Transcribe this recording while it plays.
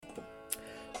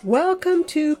Welcome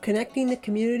to Connecting the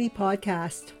Community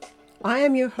podcast. I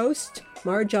am your host,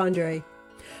 Marge Andre.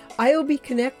 I will be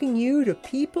connecting you to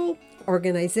people,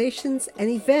 organizations, and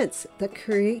events that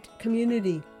create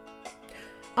community.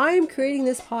 I am creating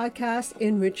this podcast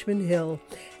in Richmond Hill,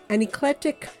 an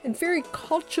eclectic and very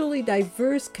culturally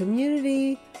diverse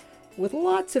community with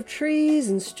lots of trees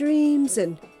and streams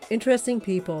and interesting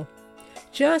people,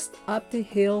 just up the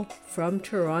hill from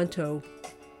Toronto.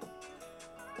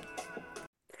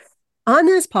 On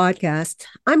this podcast,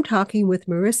 I'm talking with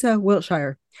Marissa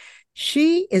Wiltshire.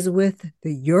 She is with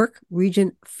the York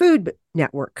Region Food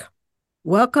Network.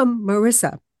 Welcome,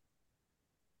 Marissa.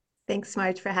 Thanks,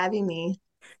 Marge, for having me.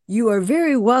 You are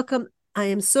very welcome. I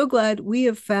am so glad we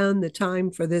have found the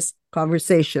time for this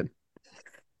conversation.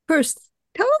 First,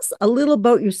 tell us a little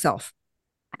about yourself.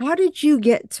 How did you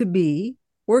get to be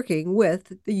working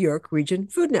with the York Region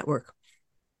Food Network?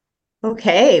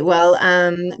 Okay, well,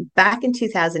 back in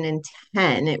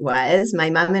 2010, it was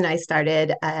my mom and I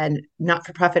started a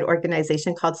not-for-profit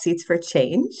organization called Seeds for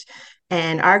Change.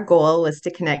 And our goal was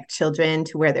to connect children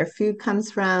to where their food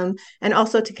comes from and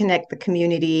also to connect the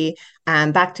community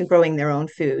back to growing their own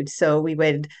food. So we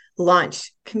would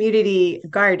launch community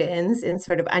gardens in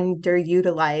sort of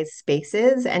underutilized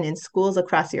spaces and in schools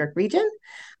across the York region.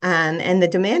 And the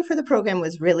demand for the program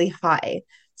was really high.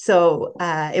 So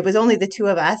it was only the two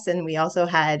of us, and we also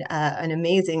had an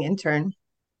amazing intern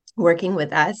working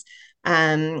with us.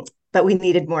 But we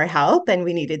needed more help and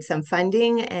we needed some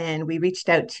funding. And we reached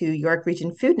out to York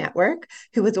Region Food Network,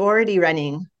 who was already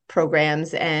running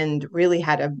programs and really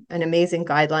had an amazing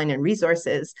guideline and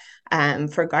resources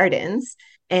for gardens.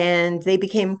 And they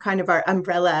became kind of our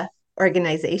umbrella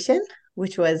organization,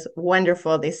 which was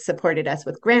wonderful. They supported us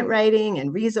with grant writing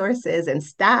and resources and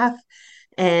staff.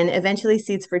 And eventually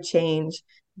Seeds for Change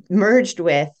merged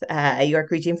with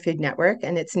York Region Food Network,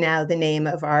 and it's now the name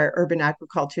of our urban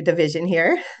agriculture division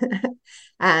here.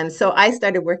 So I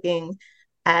started working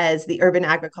as the urban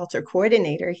agriculture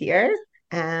coordinator here.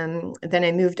 Then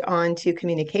I moved on to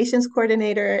communications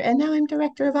coordinator, and now I'm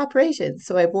director of operations.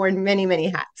 So I've worn many, many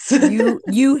hats.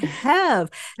 You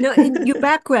have. Now, in your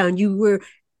background, you were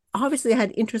obviously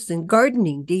had interest in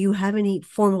gardening. Do you have any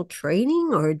formal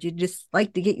training, or do you just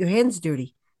like to get your hands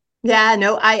dirty? Yeah,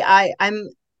 no, I'm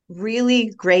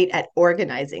really great at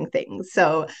organizing things.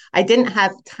 So I didn't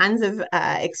have tons of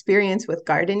experience with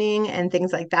gardening and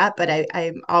things like that, but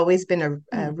I've always been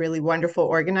a really wonderful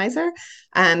organizer.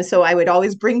 So I would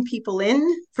always bring people in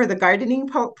for the gardening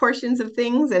portions of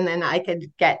things, and then I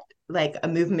could get like a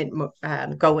movement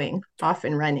going, off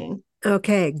and running.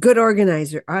 Okay, good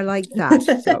organizer. I like that.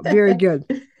 So very good.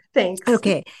 Thanks.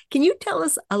 Okay, can you tell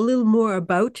us a little more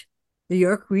about the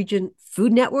York Region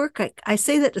Food Network? I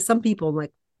say that to some people, I'm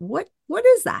like, what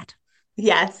is that?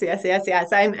 Yes.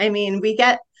 I mean, we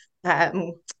get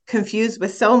um, confused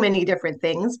with so many different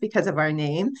things because of our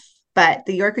name. But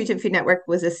the York Region Food Network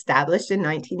was established in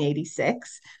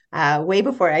 1986, way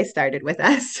before I started with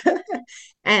us.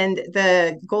 And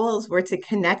the goals were to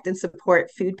connect and support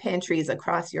food pantries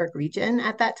across York Region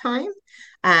at that time.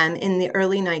 In the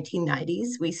early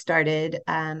 1990s, we started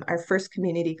our first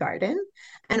community garden.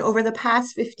 And over the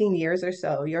past 15 years or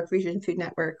so, York Region Food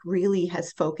Network really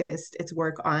has focused its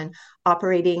work on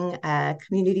operating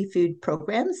community food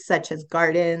programs such as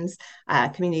gardens,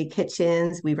 community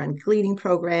kitchens. We run gleaning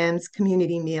programs,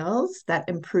 community meals that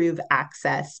improve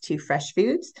access to fresh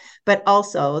foods, but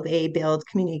also they build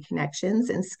community connections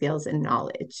and skills and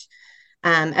knowledge.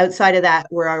 Outside of that,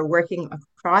 we're working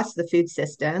across the food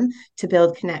system to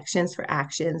build connections for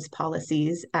actions,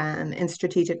 policies, and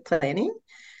strategic planning.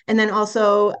 And then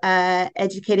also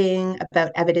educating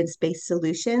about evidence-based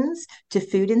solutions to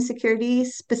food insecurity,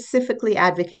 specifically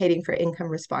advocating for income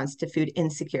response to food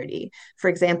insecurity. For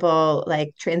example,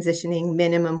 like transitioning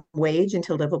minimum wage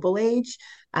into livable wage,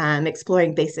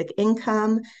 exploring basic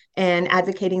income, and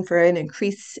advocating for an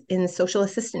increase in social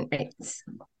assistance rates.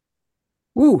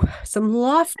 Ooh, some I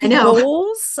lofty know.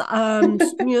 goals,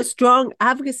 strong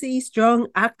advocacy, strong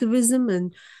activism,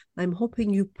 and I'm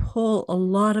hoping you pull a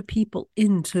lot of people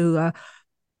in to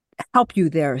help you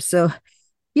there. So,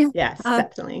 yeah, Yes, uh,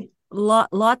 definitely.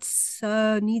 lots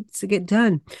needs to get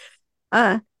done.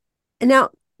 Uh, and now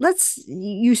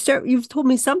you've told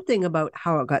me something about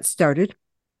how it got started.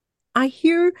 I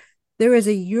hear there is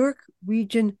a York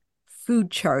Region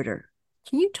food charter.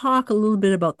 Can you talk a little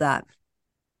bit about that?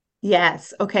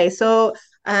 Yes. Okay. So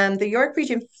the York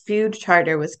Region Food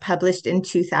Charter was published in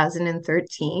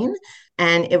 2013,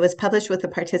 and it was published with the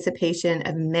participation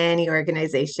of many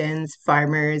organizations,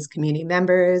 farmers, community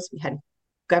members. We had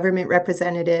government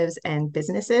representatives and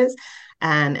businesses,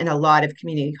 and a lot of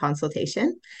community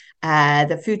consultation.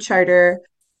 The food charter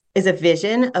is a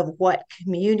vision of what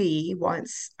community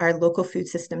wants our local food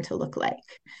system to look like.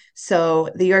 So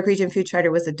the York Region Food Charter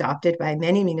was adopted by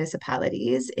many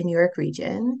municipalities in York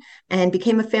Region and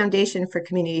became a foundation for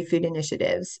community food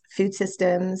initiatives, food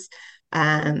systems,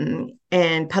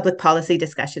 and public policy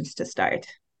discussions to start.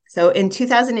 So in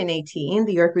 2018,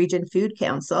 the York Region Food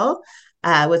Council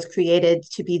was created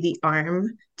to be the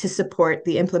arm to support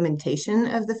the implementation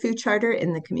of the food charter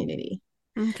in the community.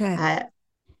 Okay.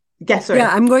 Yes, sorry. Yeah,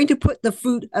 I'm going to put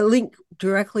a link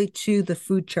directly to the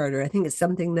food charter. I think it's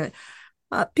something that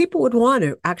people would want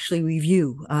to actually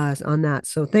review on that.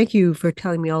 So thank you for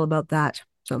telling me all about that.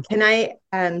 So Can I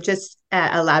just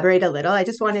elaborate a little? I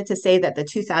just wanted to say that the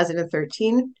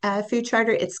 2013 food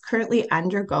charter, it's currently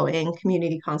undergoing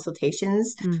community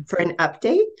consultations for an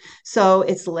update. So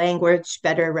its language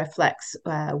better reflects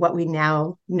what we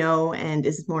now know and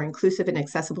is more inclusive and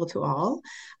accessible to all,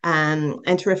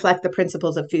 and to reflect the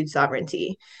principles of food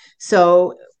sovereignty.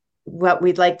 So what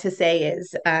we'd like to say is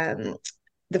the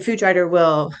food charter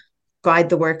will guide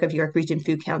the work of York Region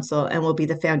Food Council and will be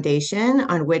the foundation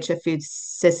on which a food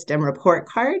system report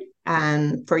card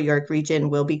for York Region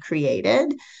will be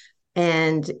created.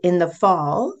 And in the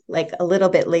fall, like a little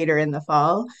bit later in the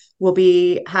fall, we'll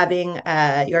be having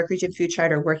a York Region Food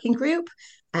Charter working group,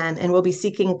 and we'll be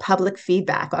seeking public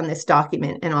feedback on this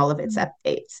document and all of its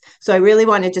updates. So I really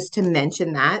wanted just to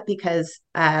mention that because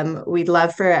we'd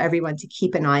love for everyone to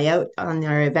keep an eye out on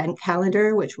our event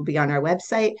calendar, which will be on our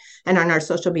website and on our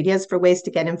social medias for ways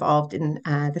to get involved in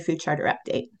the Food Charter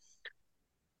update.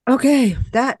 okay,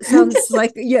 that sounds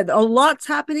like a lot's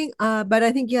happening. But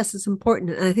I think yes, it's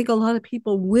important, and I think a lot of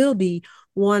people will be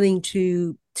wanting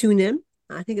to tune in.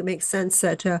 I think it makes sense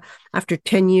that after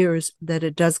 10 years that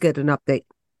it does get an update.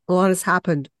 A lot has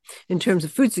happened in terms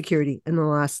of food security in the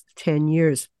last 10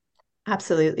 years.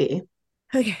 Absolutely.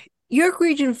 Okay. York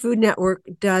Region Food Network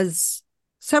does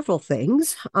several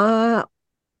things. In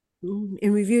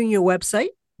reviewing your website,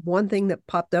 one thing that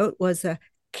popped out was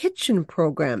kitchen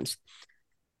programs.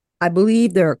 I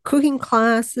believe there are cooking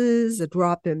classes, a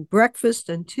drop-in breakfast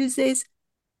on Tuesdays.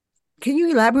 Can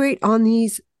you elaborate on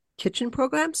these kitchen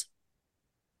programs?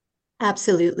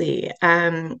 Absolutely.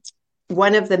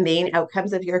 One of the main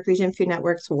outcomes of York Region Food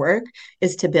Network's work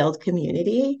is to build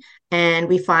community. And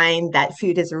we find that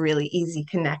food is a really easy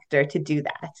connector to do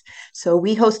that. So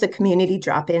we host a community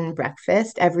drop-in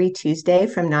breakfast every Tuesday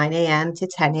from 9 a.m. to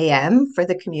 10 a.m. for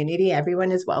the community.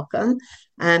 Everyone is welcome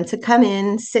to come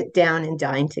in, sit down, and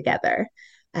dine together.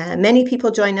 Many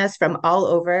people join us from all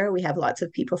over. We have lots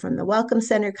of people from the Welcome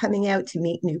Center coming out to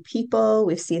meet new people.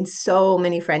 We've seen so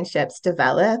many friendships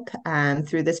develop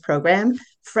through this program,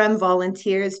 from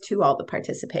volunteers to all the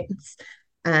participants.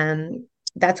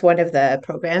 That's one of the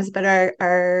programs, but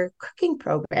our cooking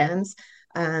programs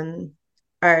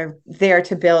are there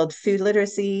to build food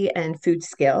literacy and food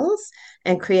skills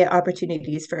and create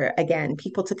opportunities for, again,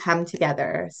 people to come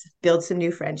together, build some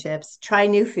new friendships, try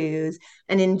new foods,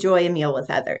 and enjoy a meal with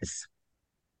others.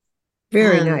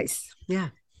 Very nice. Yeah.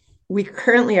 We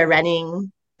currently are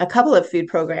running a couple of food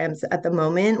programs at the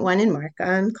moment, one in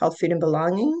Markham called Food and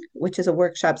Belonging, which is a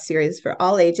workshop series for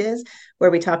all ages where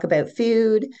we talk about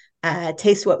food,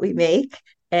 taste what we make,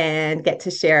 and get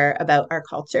to share about our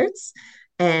cultures.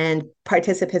 And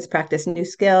participants practice new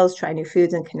skills, try new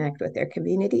foods, and connect with their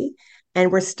community.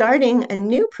 And we're starting a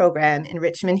new program in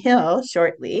Richmond Hill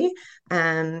shortly,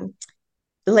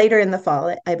 later in the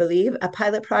fall, I believe, a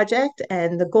pilot project.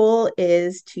 And the goal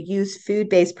is to use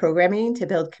food-based programming to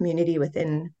build community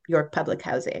within York Public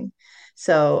Housing.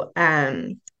 So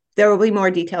there will be more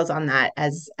details on that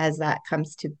as that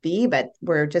comes to be, but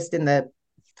we're just in the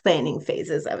planning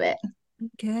phases of it.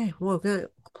 Okay. Well,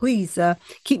 please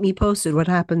keep me posted what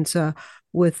happens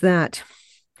with that.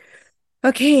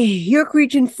 Okay. York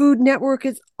Region Food Network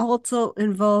is also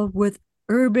involved with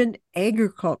urban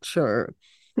agriculture,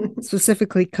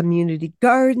 specifically community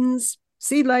gardens,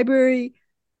 seed library,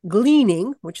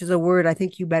 gleaning, which is a word I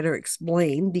think you better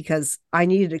explain because I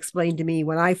needed explained to me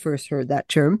when I first heard that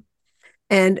term,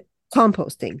 and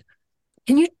composting.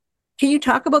 Can you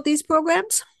talk about these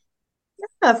programs?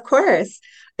 Of course.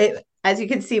 As you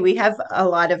can see, we have a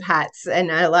lot of hats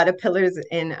and a lot of pillars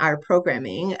in our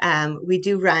programming. We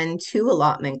do run 2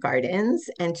 allotment gardens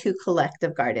and 2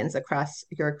 collective gardens across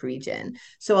York Region.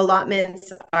 So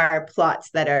allotments are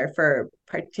plots that are for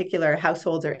particular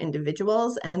households or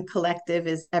individuals, and collective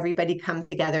is everybody comes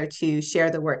together to share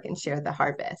the work and share the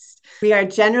harvest. We are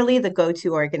generally the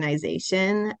go-to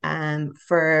organization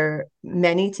for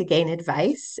many to gain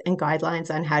advice and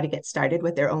guidelines on how to get started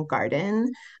with their own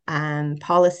garden,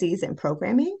 policies and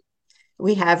programming.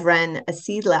 We have run a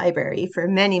seed library for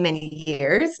many, many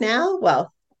years now.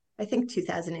 Well, I think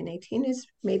 2018 is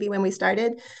maybe when we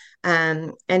started.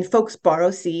 And folks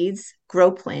borrow seeds,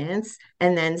 grow plants,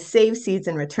 and then save seeds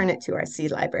and return it to our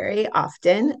seed library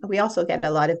often. We also get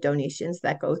a lot of donations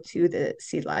that go to the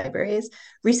seed libraries.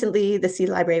 Recently, the seed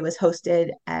library was hosted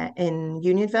in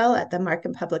Unionville at the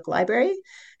Markham Public Library,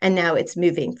 and now it's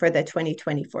moving for the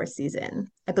 2024 season,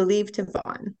 I believe, to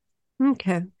Vaughan.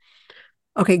 Okay.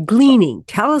 Okay, gleaning.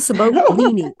 Tell us about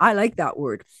gleaning. I like that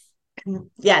word.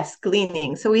 Yes,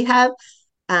 gleaning. So we have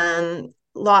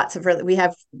we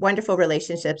have wonderful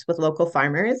relationships with local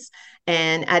farmers,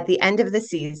 and at the end of the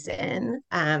season,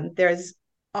 there's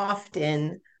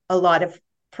often a lot of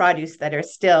produce that are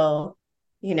still,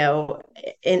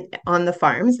 in on the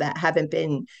farms that haven't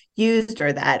been used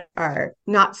or that are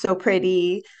not so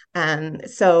pretty.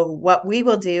 So what we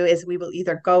will do is we will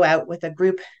either go out with a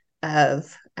group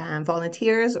of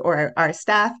volunteers or our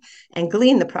staff and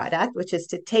glean the product, which is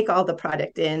to take all the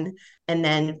product in and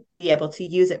then be able to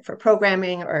use it for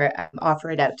programming or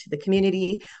offer it out to the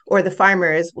community. Or the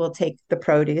farmers will take the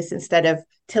produce instead of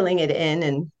tilling it in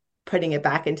and putting it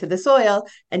back into the soil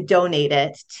and donate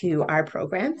it to our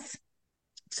programs.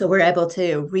 So we're able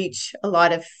to reach a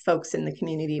lot of folks in the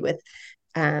community with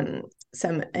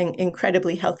some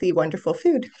incredibly healthy, wonderful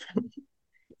food.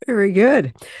 Very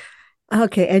good.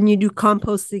 Okay, and you do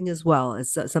composting as well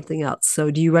as something else.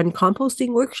 So, do you run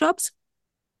composting workshops?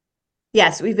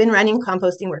 Yes, we've been running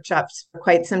composting workshops for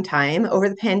quite some time. Over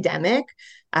the pandemic,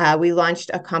 we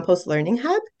launched a compost learning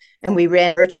hub and we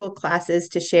ran virtual classes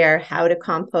to share how to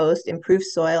compost, improve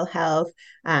soil health,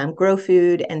 grow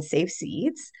food, and save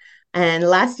seeds. And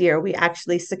last year, we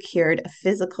actually secured a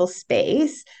physical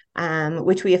space,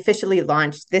 which we officially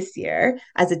launched this year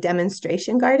as a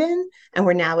demonstration garden. And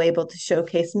we're now able to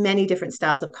showcase many different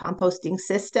styles of composting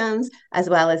systems, as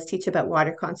well as teach about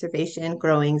water conservation,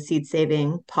 growing, seed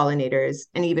saving, pollinators,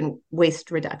 and even waste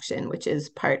reduction, which is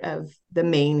part of the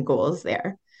main goals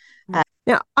there.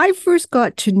 Now, I first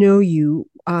got to know you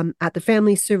at the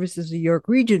Family Services of York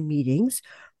Region meetings,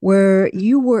 where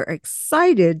you were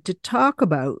excited to talk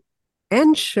about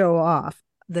and show off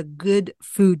the Good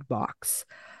Food Box.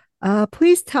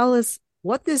 Please tell us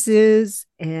what this is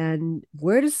and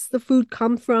where does the food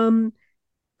come from?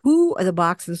 Who are the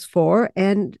boxes for?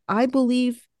 And I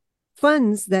believe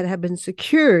funds that have been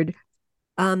secured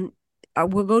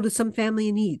will go to some family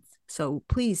in need. So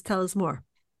please tell us more.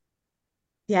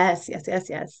 Yes, yes, yes,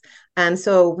 yes.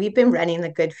 So we've been running the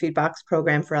Good Food Box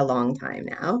program for a long time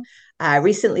now.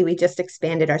 Recently, we just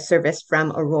expanded our service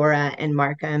from Aurora and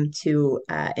Markham to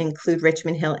include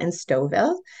Richmond Hill and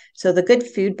Stouffville. So the Good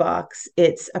Food Box,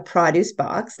 it's a produce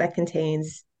box that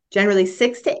contains generally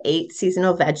 6 to 8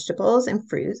 seasonal vegetables and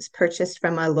fruits purchased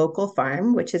from a local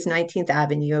farm, which is 19th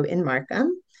Avenue in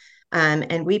Markham.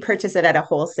 And we purchase it at a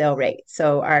wholesale rate.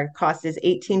 So our cost is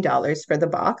 $18 for the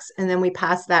box, and then we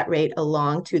pass that rate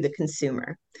along to the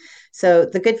consumer. So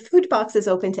the Good Food Box is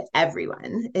open to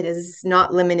everyone. It is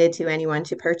not limited to anyone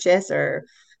to purchase, or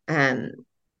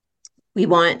we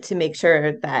want to make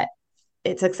sure that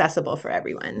it's accessible for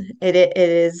everyone. It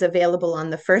is available on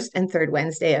the first and third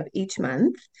Wednesday of each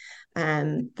month.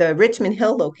 The Richmond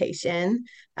Hill location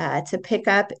to pick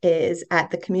up is at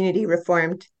the Community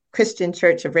Reformed Christian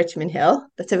Church of Richmond Hill.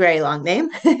 That's a very long name.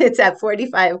 It's at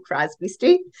 45 Crosby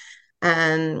Street.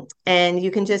 And you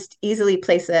can just easily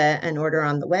place an order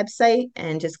on the website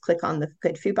and just click on the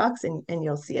Good Food Box and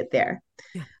you'll see it there.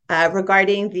 Yeah.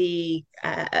 Regarding the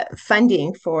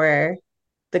funding for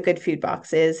the Good Food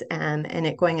Boxes and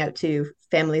it going out to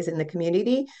families in the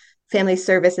community, Family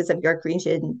Services of York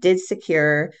Region did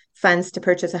secure funds to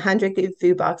purchase 100 Good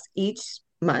Food Box each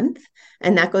month,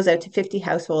 and that goes out to 50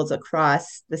 households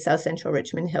across the South Central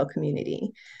Richmond Hill community.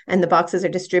 And the boxes are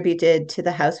distributed to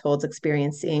the households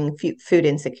experiencing food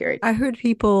insecurity. I heard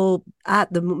people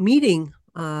at the meeting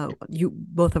you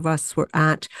both of us were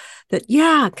at that,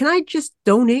 yeah, can I just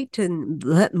donate and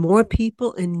let more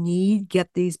people in need get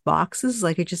these boxes?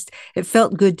 Like it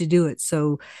felt good to do it.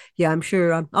 So yeah, I'm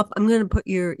sure I'm going to put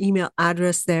your email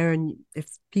address there, and if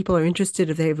people are interested,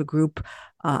 if they have a group,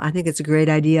 I think it's a great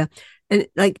idea. And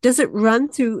like, does it run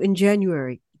through in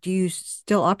January? Do you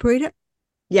still operate it?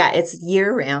 Yeah, it's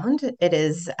year round. It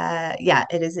is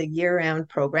it is a year round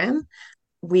program.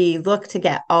 We look to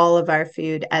get all of our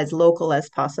food as local as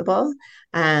possible.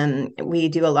 We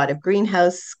do a lot of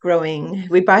greenhouse growing.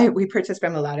 We purchase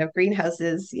from a lot of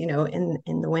greenhouses, in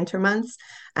the winter months.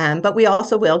 But we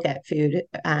also will get food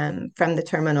from the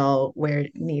terminal where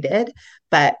needed.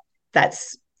 But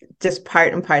that's just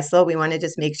part and parcel. We want to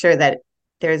just make sure that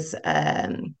there's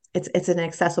it's an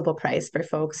accessible price for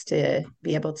folks to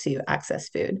be able to access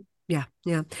food. Yeah,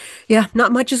 yeah, yeah.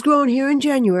 Not much is growing here in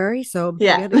January, so we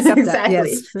Yeah, got to accept that.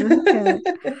 exactly.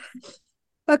 Yes.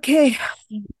 Okay. Okay.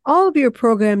 All of your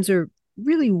programs are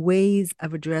really ways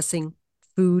of addressing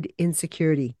food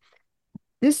insecurity.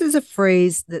 This is a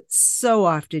phrase that's so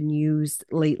often used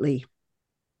lately.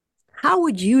 How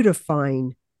would you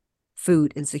define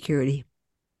food insecurity?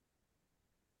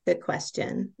 Good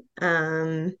question.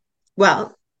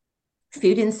 Well,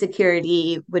 food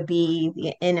insecurity would be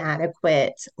the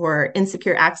inadequate or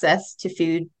insecure access to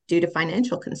food due to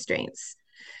financial constraints.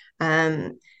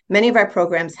 Um, Many of our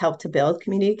programs help to build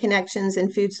community connections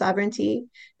and food sovereignty.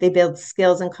 They build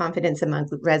skills and confidence among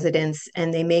residents,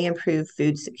 and they may improve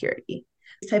food security.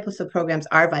 These types of programs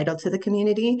are vital to the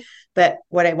community, but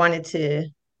what I wanted to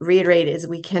reiterate is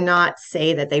we cannot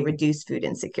say that they reduce food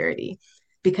insecurity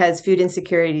because food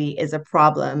insecurity is a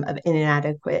problem of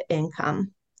inadequate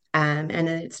income, and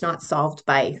it's not solved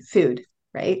by food,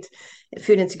 right?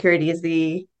 Food insecurity is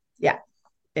Yeah.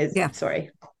 sorry.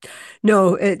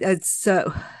 No, it's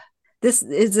this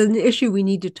is an issue we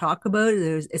need to talk about.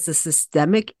 It's a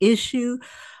systemic issue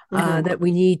Mm-hmm. that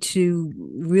we need to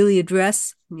really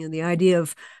address. The idea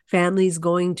of families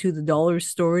going to the dollar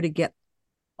store to get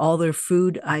all their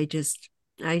food. I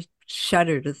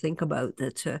shudder to think about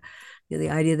that. The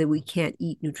idea that we can't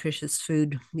eat nutritious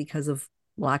food because of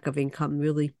lack of income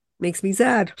really makes me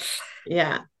sad.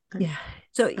 Yeah, Yeah.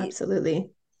 So absolutely.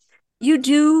 you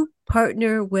do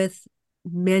partner with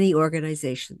many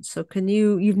organizations. So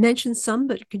you've mentioned some,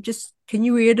 but can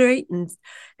you reiterate and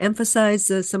emphasize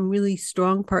some really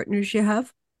strong partners you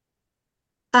have?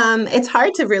 It's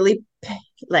hard to really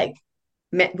like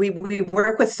we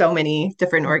work with so many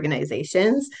different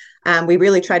organizations. We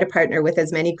really try to partner with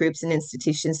as many groups and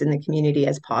institutions in the community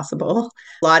as possible.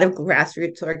 A lot of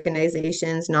grassroots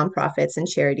organizations, nonprofits and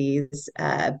charities,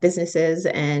 businesses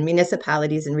and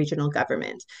municipalities and regional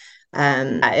government.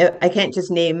 I can't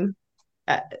just name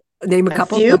uh, Name a a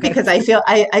couple. few Okay. because I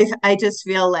just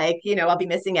feel like I'll be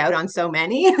missing out on so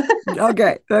many.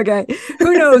 Okay. Okay.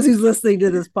 Who knows who's listening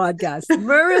to this podcast?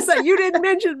 Marissa, you didn't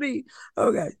mention me.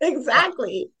 Okay. Yeah.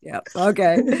 Exactly. Yeah.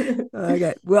 Okay.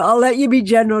 Okay. Well, I'll let you be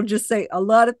general. Just say a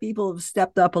lot of people have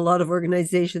stepped up. A lot of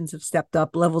organizations have stepped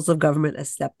up. Levels of government have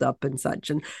stepped up and such.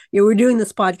 And we're doing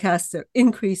this podcast to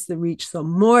increase the reach so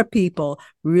more people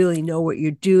really know what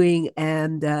you're doing,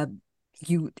 and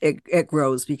it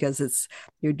grows because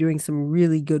you're doing some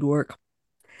really good work.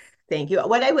 Thank you.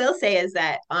 What I will say is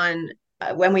that on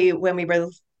when we were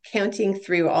counting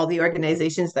through all the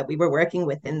organizations that we were working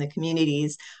with in the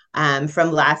communities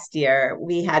from last year,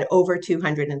 we had over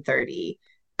 230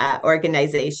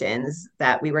 organizations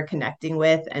that we were connecting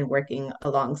with and working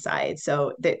alongside.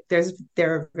 So there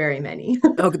are very many.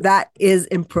 Oh, that is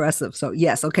impressive. So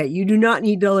yes, okay, you do not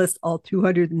need to list all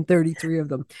 233 of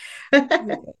them.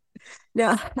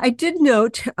 Now, I did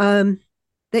note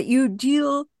that you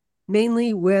deal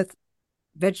mainly with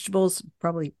vegetables,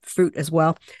 probably fruit as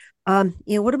well.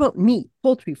 What about meat,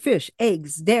 poultry, fish,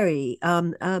 eggs, dairy?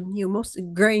 Most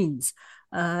grains.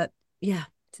 Yeah.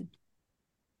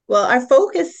 Well, our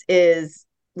focus is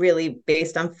really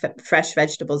based on fresh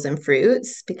vegetables and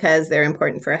fruits because they're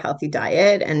important for a healthy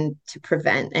diet and to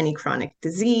prevent any chronic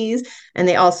disease. And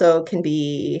they also can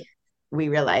be, we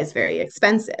realize, very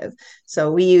expensive.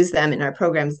 So we use them in our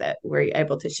programs that we're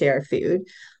able to share food.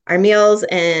 Our meals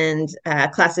and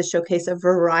classes showcase a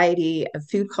variety of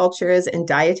food cultures and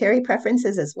dietary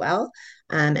preferences as well.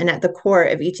 And at the core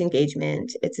of each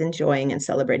engagement, it's enjoying and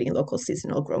celebrating local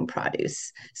seasonal grown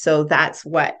produce. So that's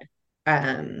what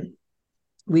um,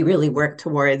 we really work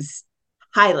towards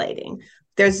highlighting.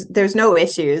 There's no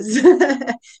issues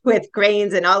with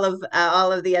grains and all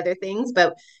of the other things,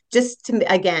 but just to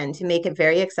make it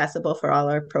very accessible for all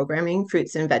our programming,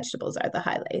 fruits and vegetables are the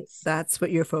highlights. That's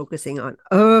what you're focusing on.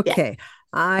 Yeah. Okay.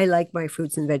 I like my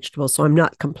fruits and vegetables, so I'm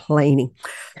not complaining.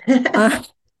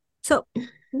 So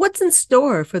what's in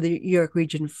store for the York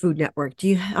Region Food Network?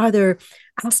 Are there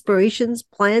aspirations,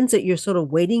 plans that you're sort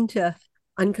of waiting to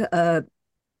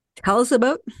tell us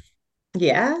about?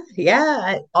 Yeah.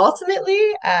 Ultimately,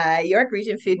 York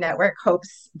Region Food Network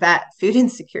hopes that food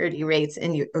insecurity rates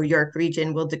in York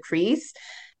Region will decrease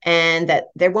and that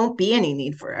there won't be any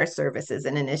need for our services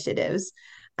and initiatives.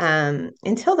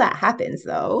 Until that happens,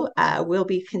 though, we'll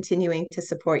be continuing to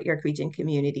support York Region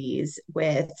communities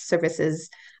with services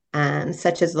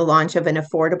such as the launch of an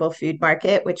affordable food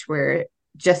market, which we're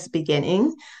just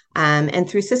beginning, and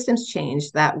through systems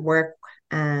change that work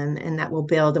and that will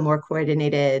build a more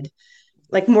coordination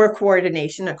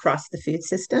across the food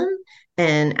system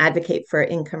and advocate for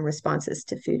income responses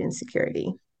to food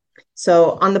insecurity.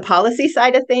 So on the policy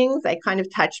side of things, I kind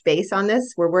of touch base on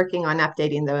this. We're working on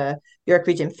updating the York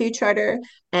Region Food Charter,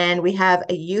 and we have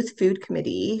a youth food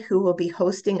committee who will be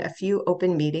hosting a few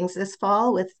open meetings this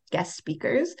fall with guest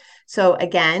speakers. So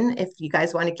again, if you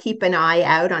guys want to keep an eye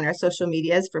out on our social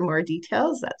medias for more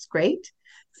details, that's great.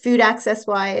 Food access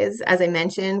wise, as I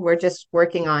mentioned, we're just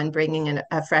working on bringing in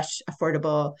a fresh,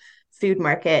 affordable food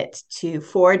market to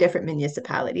 4 different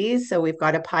municipalities. So we've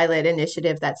got a pilot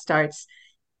initiative that starts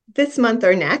this month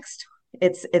or next.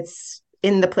 It's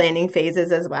in the planning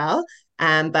phases as well.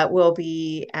 But we'll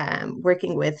be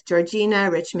working with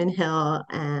Georgina, Richmond Hill,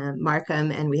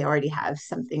 Markham, and we already have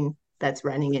something that's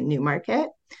running in Newmarket.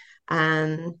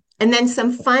 And then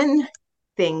some fun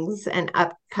things and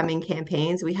upcoming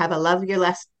campaigns. We have a Love Your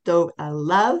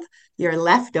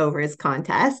Leftovers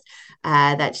contest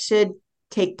that should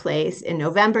take place in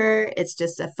November. It's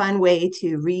just a fun way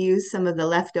to reuse some of the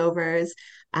leftovers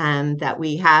that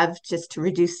we have just to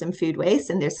reduce some food waste.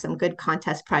 And there's some good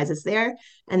contest prizes there.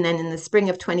 And then in the spring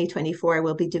of 2024,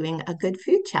 we'll be doing a good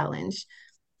food challenge.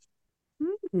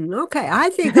 Okay, I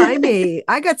think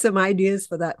I got some ideas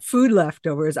for that food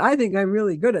leftovers. I think I'm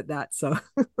really good at that. So,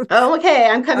 oh, okay,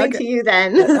 I'm coming to you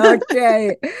then.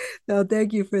 Okay, no,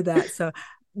 thank you for that. So,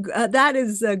 that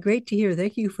is great to hear.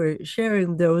 Thank you for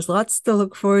sharing those. Lots to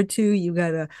look forward to. You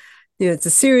got a, it's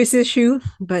a serious issue,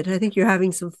 but I think you're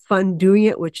having some fun doing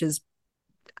it, which is,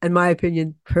 in my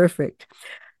opinion, perfect.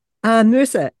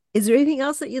 Marissa, is there anything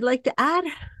else that you'd like to add?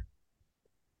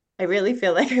 I really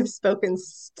feel like I've spoken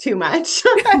too much.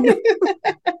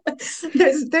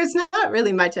 there's not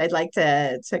really much I'd like to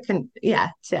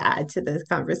add to this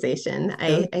conversation.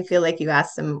 I feel like you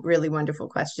asked some really wonderful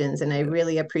questions, and I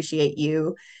really appreciate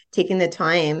you taking the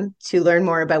time to learn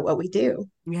more about what we do.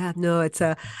 Yeah, no,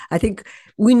 I think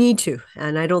we need to,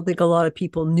 and I don't think a lot of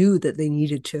people knew that they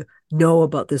needed to know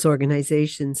about this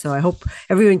organization. So I hope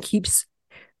everyone keeps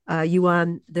you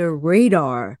on their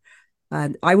radar.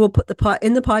 I will put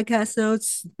in the podcast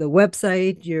notes, the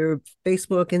website, your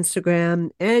Facebook, Instagram,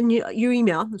 and your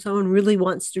email. If someone really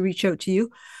wants to reach out to you,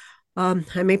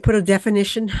 I may put a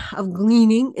definition of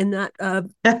gleaning in that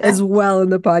as well in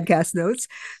the podcast notes.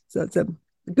 So it's a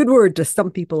good word to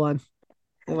stump people on.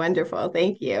 Wonderful.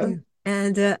 Thank you.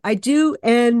 And I do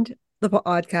end the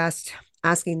podcast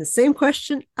asking the same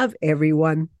question of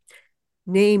everyone.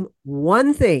 Name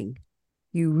one thing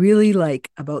you really like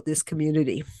about this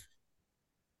community.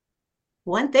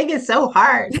 One thing is so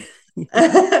hard.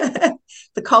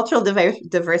 The cultural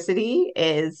diversity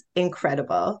is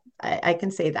incredible. I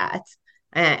can say that.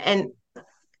 And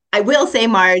I will say,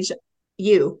 Marge,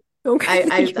 you. Okay.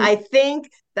 I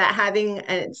think that having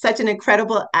such an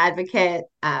incredible advocate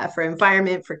for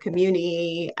environment, for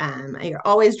community, you're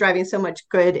always driving so much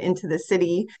good into the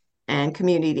city and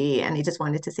community. And I just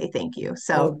wanted to say thank you.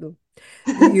 So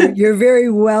you're very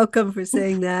welcome for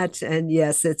saying that. And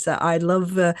yes, it's I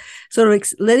love sort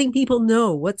of letting people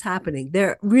know what's happening.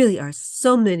 There really are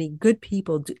so many good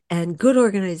people and good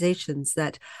organizations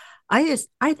that I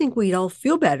think we'd all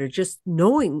feel better just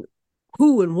knowing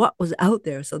who and what was out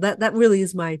there. So that really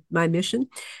is my mission,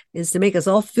 is to make us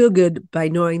all feel good by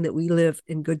knowing that we live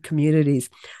in good communities.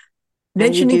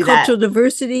 Mentioning cultural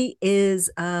diversity is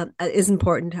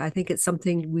important. I think it's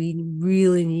something we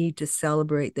really need to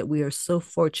celebrate, that we are so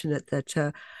fortunate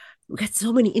that we got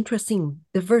so many interesting,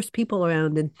 diverse people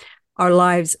around, and our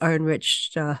lives are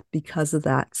enriched because of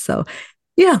that. So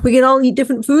yeah, we can all eat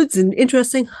different foods. And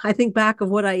interesting, I think back of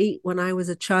what I ate when I was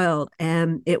a child,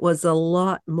 and it was a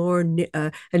lot more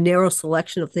a narrow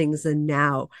selection of things than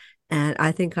now. And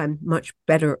I think I'm much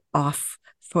better off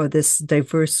for this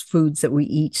diverse foods that we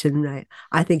eat, and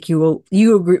I think you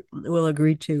will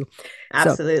agree too.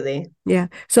 Absolutely. So, yeah.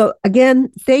 So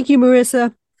again, thank you,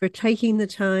 Marissa, for taking the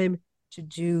time to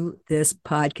do this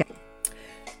podcast.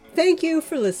 Thank you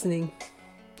for listening.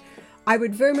 I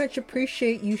would very much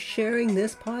appreciate you sharing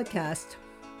this podcast.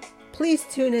 Please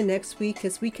tune in next week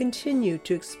as we continue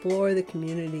to explore the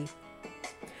community.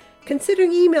 Consider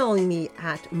emailing me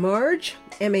at Marge,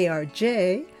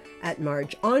 M-A-R-J, at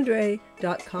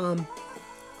margeandre.com.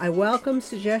 I welcome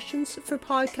suggestions for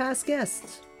podcast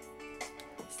guests.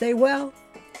 Stay well,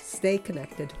 stay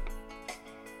connected.